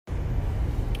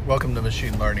Welcome to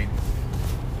Machine Learning.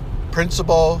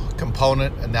 Principal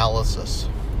component analysis.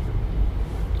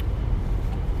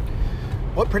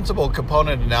 What principal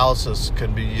component analysis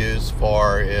can be used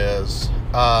for is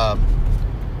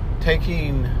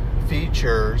taking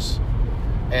features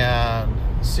and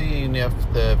seeing if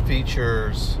the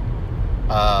features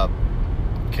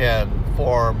can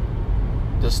form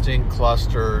distinct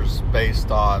clusters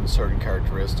based on certain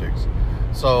characteristics.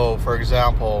 So, for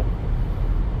example,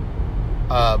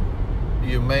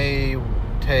 you may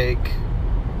take,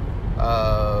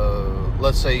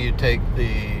 let's say you take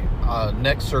the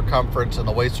neck circumference and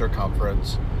the waist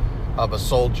circumference of a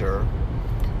soldier,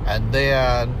 and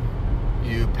then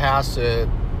you pass it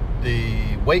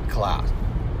the weight class,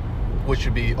 which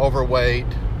would be overweight,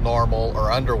 normal,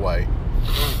 or underweight.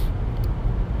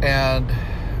 And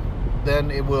then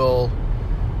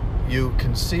you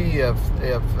can see if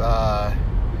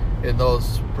in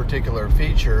those particular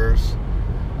features,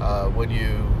 when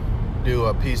you do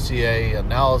a PCA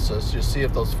analysis, you see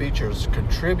if those features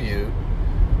contribute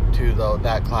to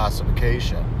that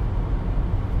classification.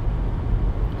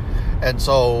 And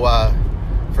so,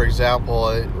 for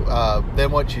example,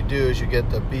 then what you do is you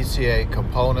get the PCA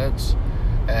components,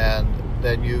 and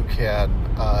then you can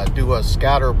do a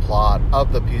scatter plot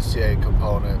of the PCA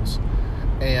components,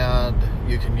 and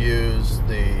you can use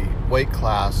the weight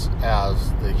class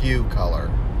as the hue color.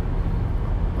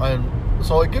 And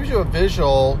so it gives you a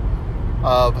visual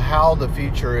of how the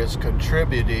feature is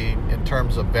contributing in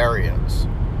terms of variance.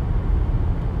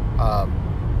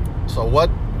 So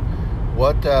what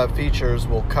features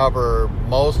will cover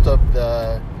most of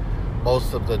the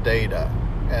data,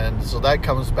 and so that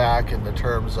comes back in the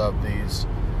terms of these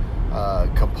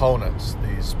components,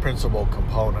 these principal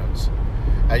components,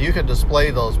 and you can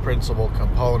display those principal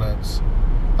components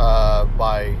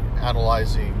by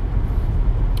analyzing,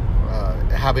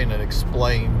 having it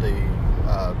explain the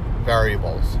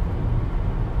variables.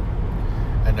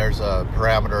 And there's a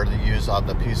parameter that you use on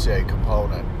the PCA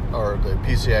component or the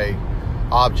PCA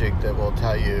object that will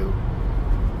tell you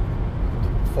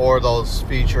for those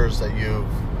features that you've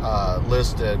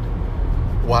listed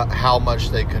how much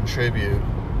they contribute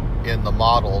in the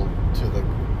model to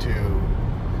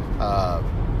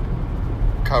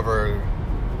cover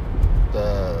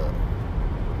the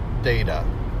data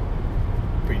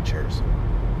features.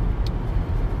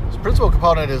 So principal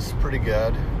component is pretty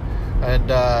good, and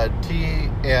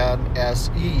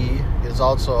TNSE is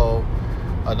also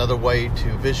another way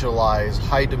to visualize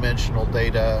high dimensional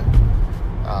data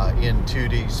in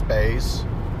 2D space,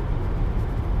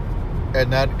 and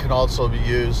that can also be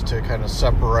used to kind of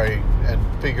separate and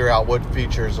figure out what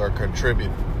features are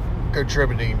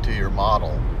contributing to your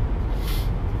model.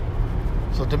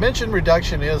 So dimension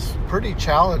reduction is pretty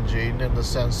challenging in the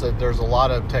sense that there's a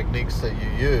lot of techniques that you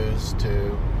use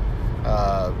to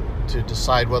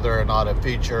decide whether or not a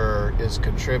feature is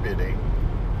contributing.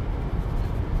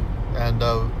 And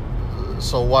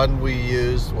so one we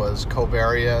used was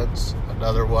covariance.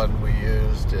 Another one we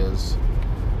used is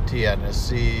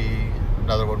TNSE.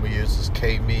 Another one we used is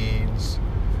k-means.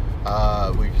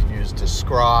 We can use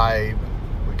describe.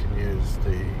 We can use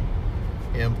the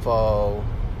info.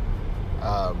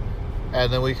 And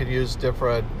then we can use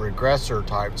different regressor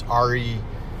types, RME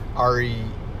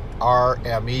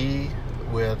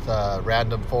with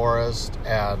random forest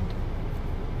and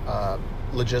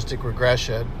logistic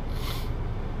regression.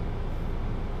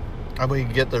 And we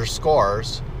can get their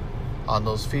scores on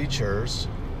those features.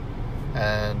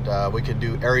 And we can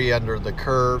do area under the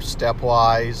curve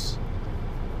stepwise.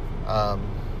 And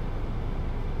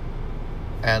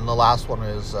the last one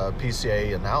is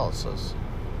PCA analysis.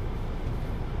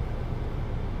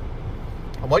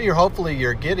 And what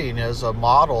you're getting is a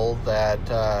model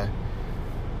that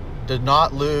did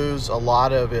not lose a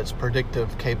lot of its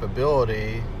predictive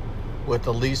capability with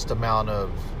the least amount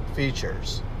of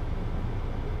features.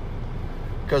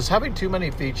 Because having too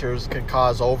many features can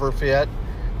cause overfit,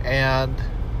 and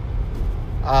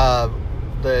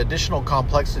the additional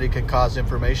complexity can cause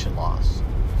information loss.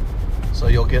 So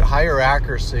you'll get higher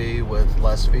accuracy with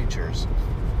less features.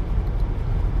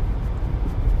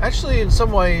 Actually, in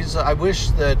some ways, I wish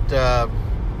that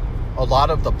a lot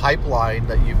of the pipeline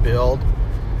that you build,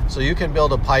 so you can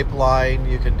build a pipeline,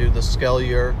 you can do the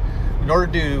scalar. In order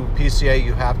to do PCA,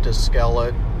 you have to scale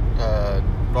it,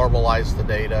 normalize the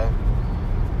data.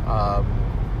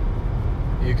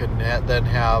 You can then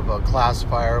have a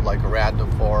classifier like a random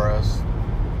forest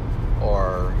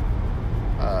or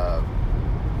a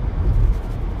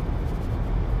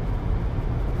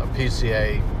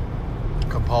PCA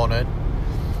component.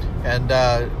 And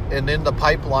in the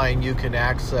pipeline, you can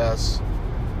access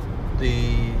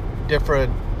the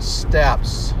different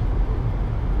steps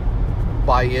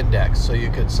by index. So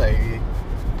you could say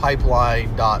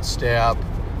pipeline.step,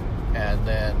 and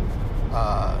then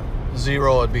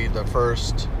 0 would be the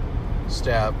first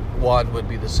step, 1 would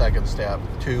be the second step,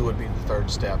 2 would be the third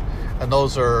step, and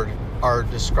those are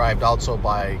described also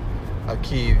by a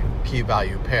key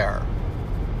value pair.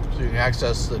 So you can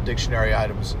access the dictionary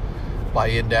items by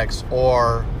index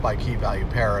or by key value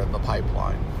pair in the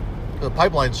pipeline. The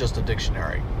pipeline is just a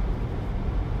dictionary.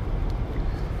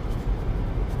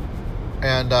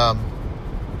 And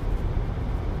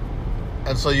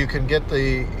so you can get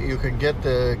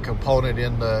the component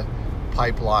in the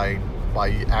pipeline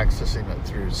by accessing it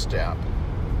through step.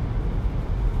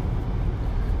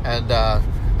 And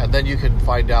then you can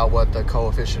find out what the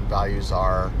coefficient values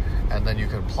are, and then you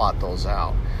can plot those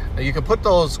out. Now you can put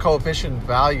those coefficient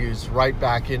values right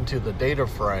back into the data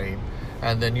frame,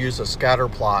 and then use a scatter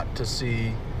plot to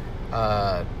see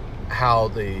how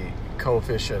the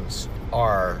coefficients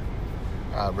are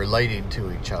relating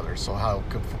to each other. So how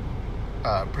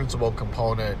principal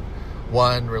component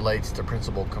 1 relates to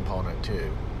principal component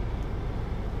 2,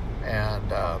 and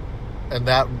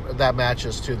that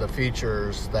matches to the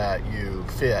features that you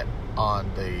fit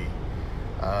on the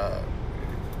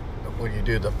when you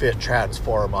do the fit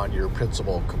transform on your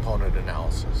principal component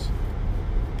analysis.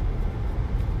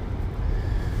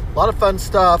 A lot of fun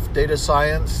stuff, data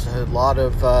science, a lot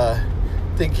of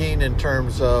thinking in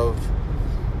terms of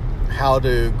how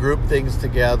to group things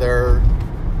together,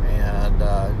 and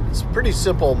it's pretty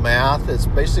simple math. It's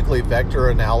basically vector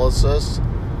analysis,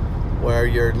 where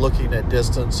you're looking at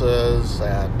distances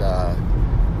and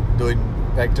doing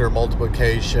vector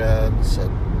multiplications,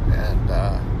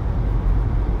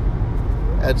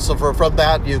 and so from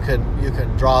that you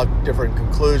can draw different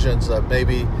conclusions that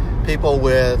maybe people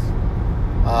with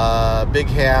big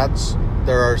hands,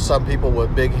 there are some people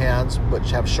with big hands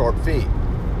which have short feet,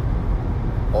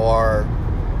 or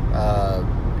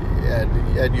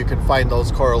and you can find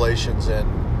those correlations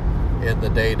in the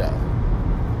data.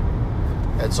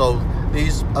 And so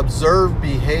these observed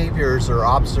behaviors or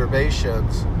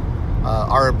observations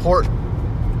are important.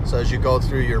 So as you go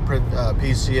through your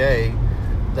PCA,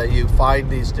 that you find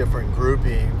these different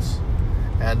groupings,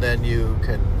 and then you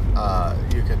can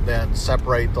then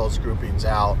separate those groupings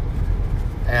out,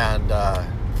 and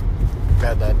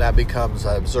then that becomes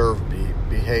observed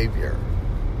behavior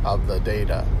of the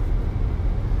data.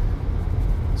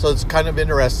 So it's kind of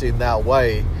interesting that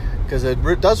way, because it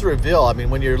does reveal, I mean,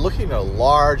 when you're looking at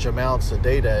large amounts of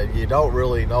data, you don't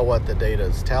really know what the data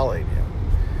is telling you.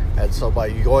 And so by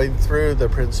going through the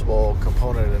principal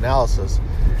component analysis,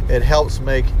 it helps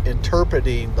make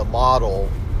interpreting the model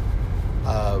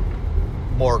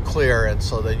more clear, and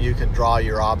so that you can draw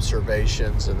your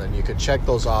observations, and then you can check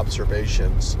those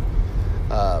observations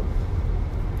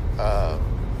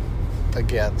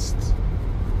against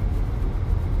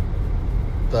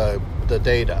the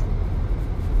data.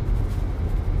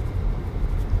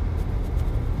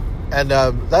 And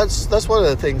that's one of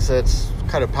the things that's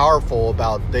kind of powerful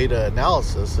about data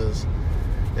analysis is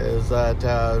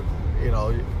that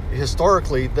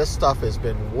historically this stuff has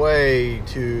been way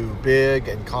too big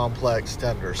and complex to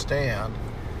understand,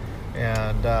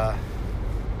 and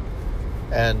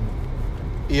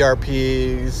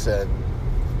ERPs and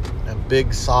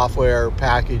big software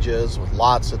packages with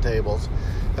lots of tables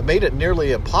have made it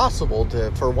nearly impossible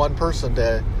for one person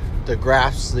to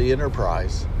grasp the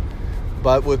enterprise.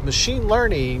 But with machine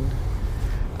learning,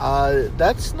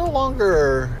 that's no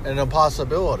longer an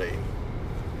impossibility,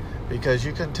 because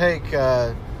you can take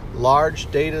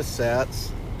large data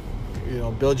sets,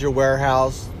 build your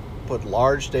warehouse, put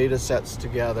large data sets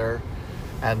together,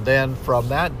 and then from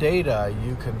that data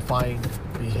you can find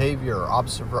behavior,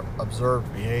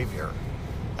 observed behavior.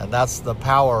 And that's the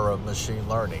power of machine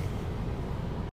learning.